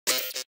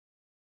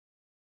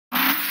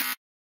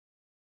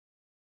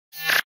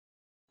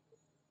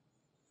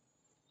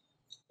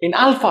In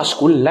Alpha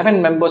School,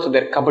 11 members of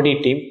their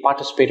Kabaddi team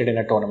participated in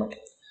a tournament.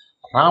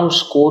 Ram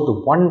scored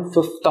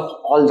 1/5 of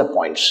all the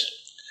points.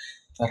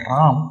 The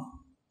Ram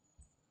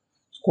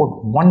scored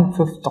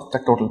 1/5 of the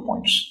total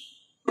points.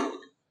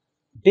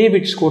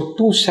 David scored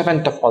 2/7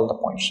 of all the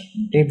points.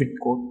 David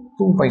scored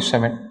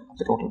 2/7 of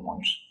the total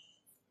points.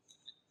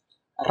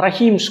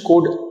 Rahim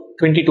scored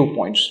 22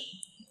 points.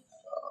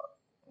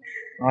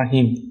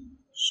 Rahim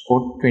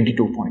scored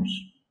 22 points.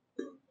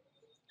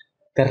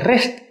 The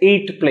rest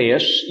 8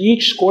 players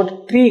each scored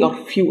 3 or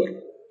fewer.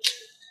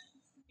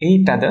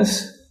 8 others,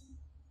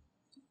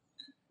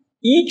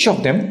 each of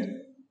them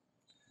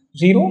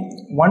 0,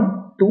 1,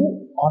 2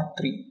 or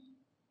 3.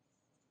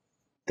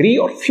 3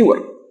 or fewer.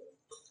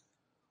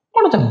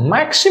 What are the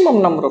maximum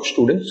number of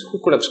students who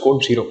could have scored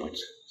 0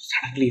 points?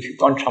 Suddenly if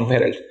you've gone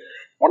somewhere else,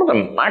 what are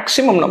the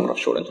maximum number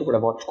of students who could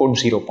have scored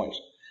 0 points?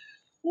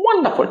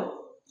 Wonderful.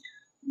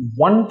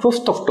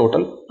 1/5 of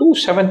total,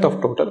 2/7 of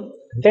total,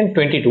 then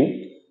 22,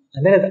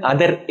 and then the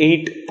other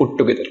 8 put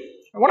together.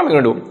 What am I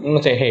going to do? I'm going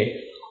to say, hey,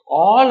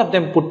 all of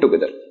them put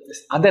together,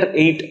 this other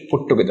 8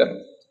 put together,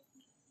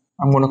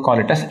 I'm going to call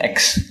it as x.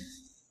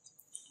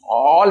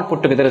 All put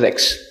together is x.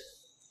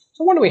 So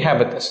what do we have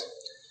with this?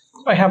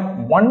 So I have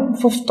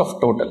 1/5 of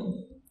total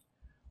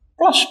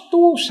plus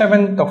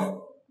 2/7 of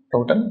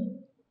total,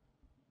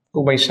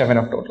 2/7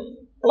 of total,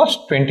 plus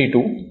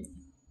 22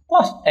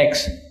 plus x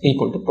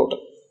equal to total.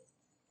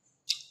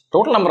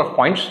 Total number of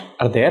points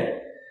are there.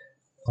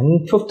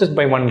 1/5 is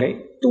by one guy,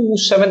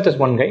 2/7 is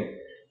one guy,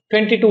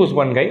 22 is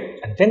one guy,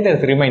 and then there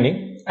is the remaining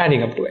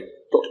adding up to a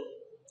total.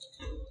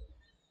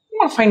 I'm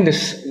going to find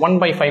this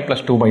 1/5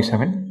 plus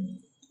 2/7.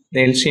 The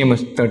LCM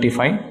is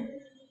 35.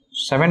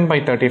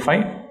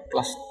 7/35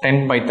 plus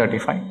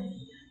 10/35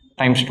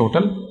 times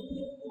total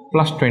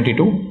plus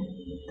 22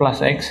 plus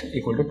x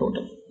equal to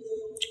total.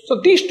 So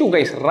these two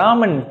guys, Ram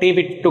and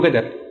David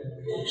together,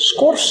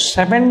 score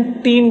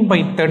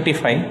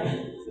 17/35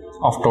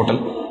 of total,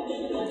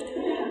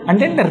 and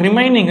then the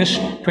remaining is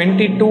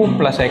 22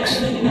 plus x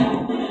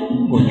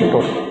equal to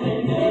total.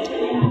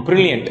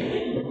 Brilliant.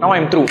 Now I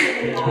am through.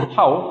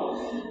 How?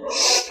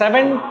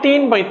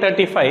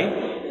 17/35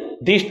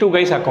 these two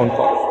guys account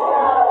for.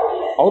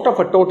 Out of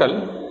a total,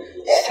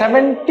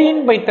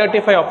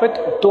 17/35 of it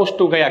those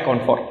two guys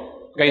account for.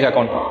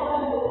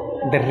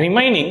 The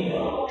remaining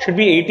should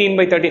be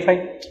 18/35.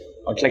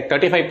 It's like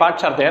 35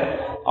 parts are there.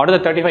 Out of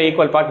the 35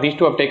 equal parts, these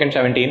two have taken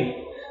 17.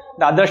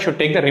 The others should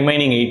take the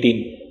remaining 18.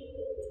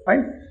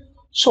 Right?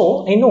 So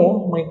I know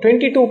my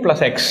 22 plus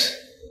x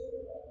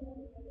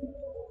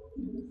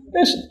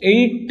is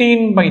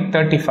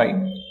 18/35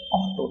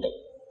 of total.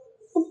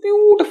 A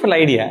beautiful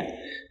idea.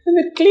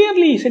 We're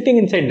clearly sitting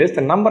inside this,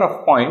 the number of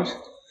points.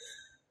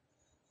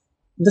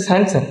 This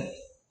answer,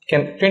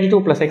 22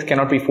 plus x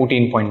cannot be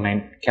 14.9,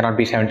 cannot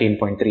be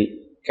 17.3,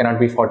 cannot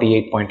be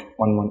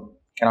 48.11,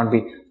 cannot be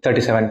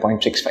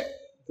 37.65.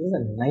 This is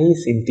a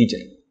nice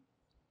integer.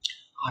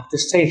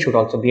 This side should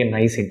also be a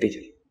nice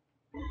integer.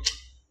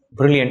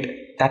 Brilliant.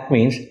 That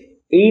means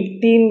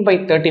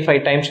 18/35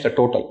 times the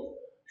total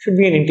should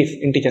be an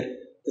integer.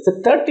 There's a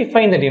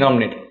 35 in the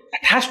denominator.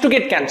 That has to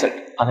get cancelled.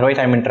 Otherwise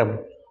I'm in trouble.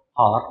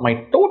 Or my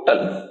total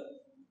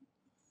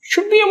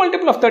should be a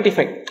multiple of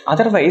 35.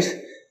 Otherwise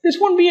this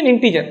won't be an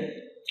integer.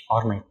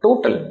 Or my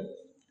total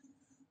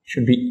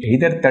should be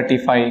either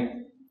 35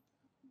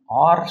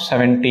 or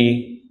 70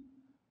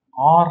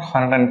 or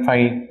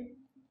 105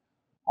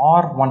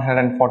 or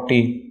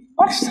 140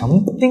 or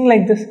something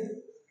like this.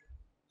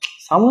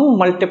 Some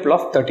multiple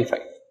of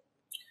 35.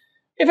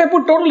 If I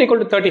put total equal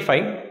to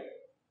 35,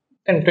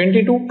 then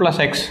 22 plus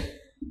x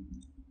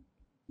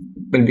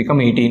will become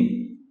 18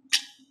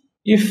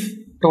 if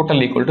total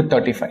equal to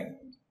 35.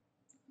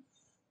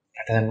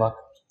 That doesn't work.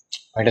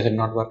 Why does it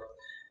not work?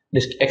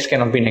 This x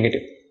cannot be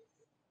negative.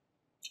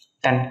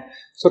 10.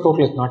 So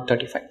total is not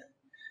 35.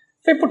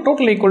 If I put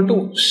total equal to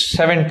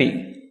 70,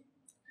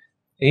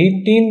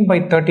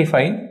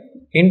 18/35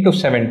 into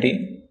 70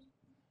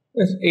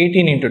 is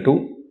 18 into 2,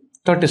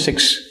 36.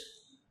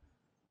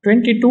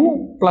 22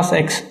 plus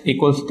x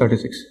equals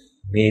 36.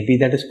 Maybe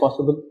that is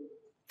possible.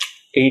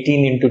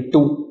 18 into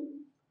 2.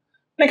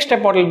 Next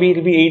step what will be? It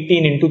will be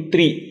 18 into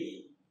 3.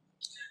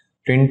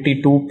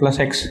 22 plus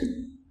x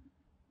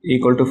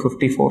equal to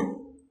 54.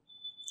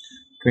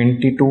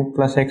 22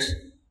 plus x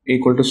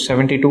equal to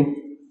 72.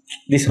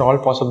 These are all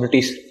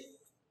possibilities.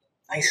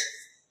 Nice.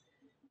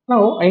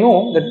 Now I know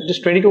that this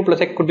 22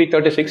 plus x could be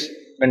 36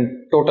 when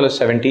total is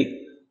 70.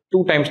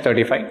 2 times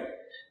 35.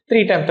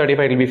 3 times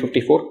 35 will be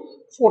 54.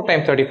 4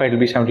 times 35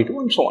 will be 72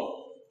 and so on.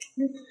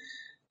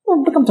 Now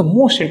it becomes the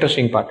most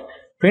interesting part.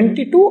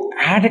 22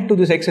 added to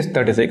this x is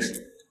 36,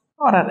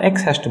 or our x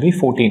has to be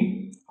 14.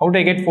 How do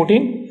I get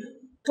 14?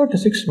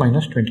 36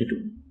 minus 22.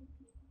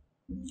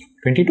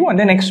 22 and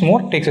then x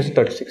more takes us to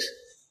 36.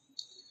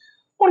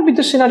 What will be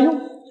this scenario?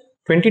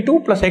 22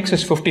 plus x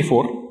is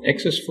 54.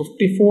 X is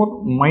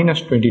 54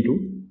 minus 22,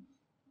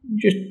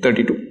 which is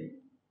 32.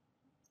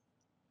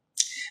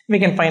 We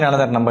can find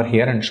another number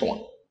here and so on.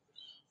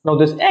 Now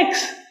this x,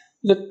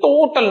 the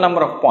total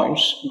number of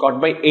points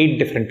got by 8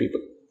 different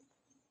people.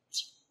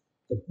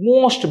 The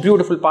most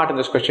beautiful part in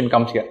this question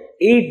comes here.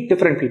 8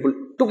 different people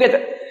together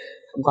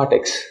have got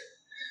X.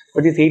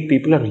 But these 8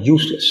 people are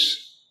useless.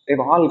 They've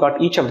all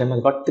got, each of them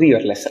has got 3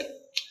 or lesser.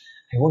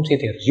 I won't say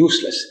they're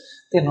useless.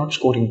 They're not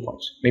scoring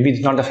points. Maybe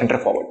it's not the center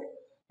forward.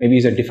 Maybe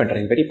he's a defender.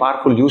 He's very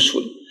powerful,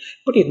 useful.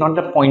 But he's not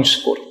the point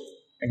scorer.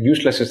 And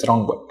useless is the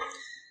wrong word.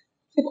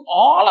 If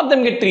all of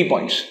them get 3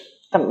 points,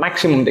 the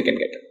maximum they can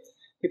get.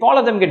 If all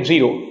of them get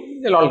 0,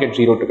 they'll all get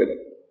 0 together.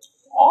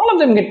 All of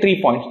them get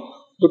 3 points.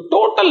 The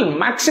total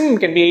maximum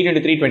can be 8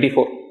 into 3,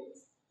 24.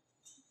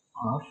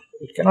 Or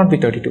it cannot be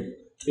 32.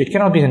 It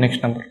cannot be the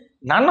next number.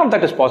 None of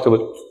that is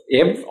possible.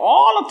 If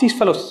all of these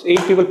fellows, 8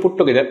 people put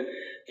together,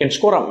 can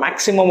score a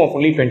maximum of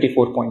only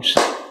 24 points.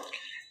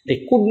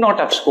 They could not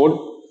have scored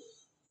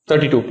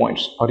 32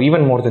 points or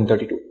even more than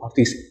 32. Or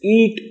these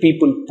 8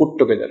 people put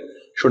together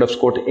should have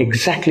scored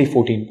exactly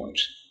 14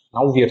 points.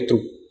 Now we are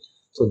through.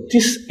 So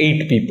these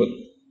 8 people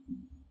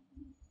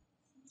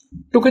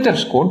together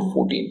scored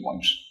 14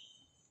 points.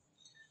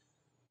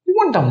 We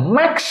want the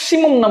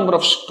maximum number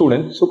of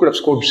students who could have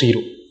scored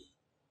 0.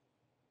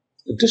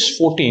 This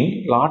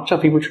 14, lots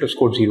of people should have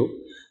scored 0.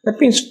 That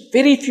means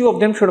very few of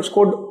them should have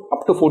scored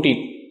up to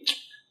 14.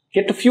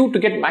 Get a few to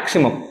get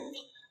maximum.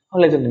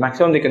 Unless the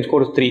maximum they can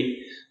score is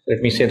 3. Let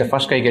me say the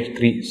first guy gets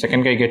 3,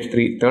 second guy gets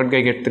 3, third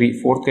guy gets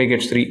 3, fourth guy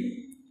gets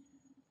 3.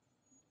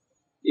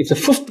 If the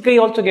fifth guy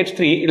also gets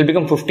 3, it will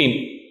become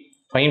 15.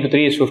 5 into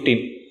 3 is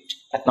 15.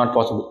 That's not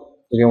possible.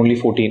 There are only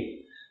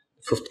 14.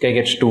 Fifth guy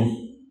gets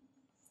 2.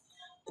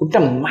 Put the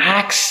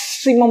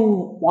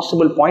maximum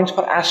possible points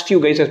for as few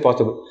guys as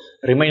possible.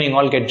 Remaining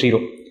all get 0.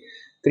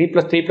 3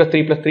 plus 3 plus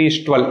 3 plus 3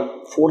 is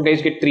 12. 4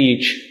 guys get 3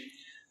 each.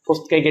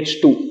 Fifth guy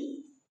gets 2.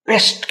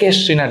 Best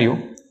case scenario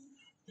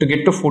to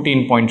get to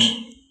 14 points.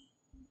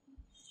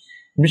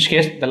 In which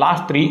case, the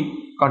last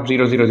 3 got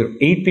 0, 0, 0.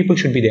 8 people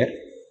should be there.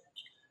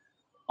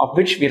 Of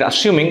which we are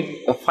assuming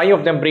 5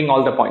 of them bring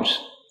all the points.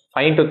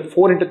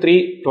 4 into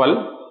 3,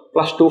 12.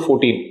 Plus 2,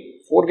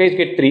 14. 4 guys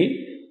get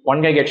 3.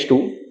 1 guy gets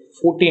 2.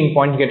 14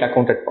 points get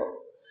accounted for.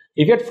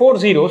 If you had 4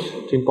 zeros,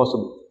 it's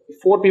impossible.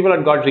 If 4 people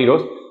had got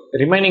zeros, the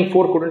remaining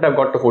 4 couldn't have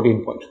got to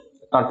 14 points.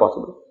 It's not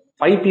possible.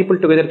 5 people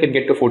together can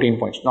get to 14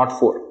 points, not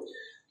 4.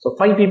 So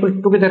 5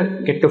 people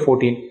together get to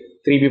 14.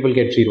 3 people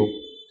get 0.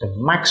 The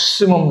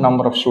maximum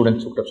number of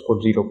students who could have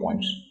scored 0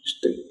 points is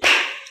 3.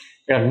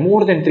 There are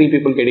more than 3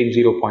 people getting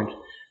 0 points.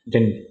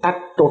 Then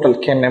that total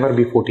can never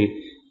be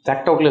 14.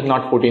 That total is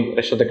not 14. The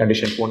rest of the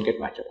conditions won't get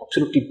matched up.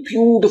 Absolutely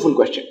beautiful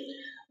question.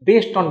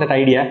 Based on that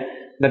idea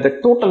that the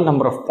total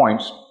number of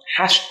points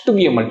has to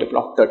be a multiple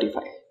of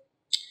 35.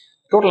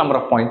 Total number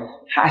of points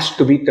has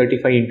to be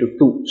 35 into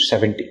 2,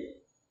 70. If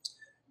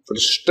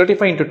it's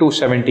 35 into 2,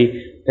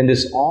 70, then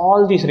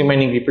all these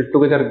remaining people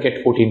together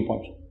get 14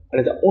 points. That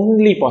is the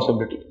only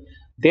possibility.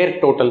 Their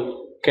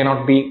total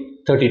cannot be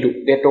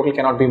 32. Their total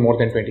cannot be more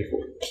than 24.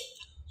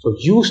 So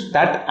use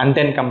that and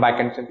then come back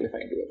and simplify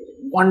into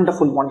everything.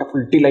 Wonderful,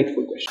 wonderful,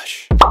 delightful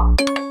question.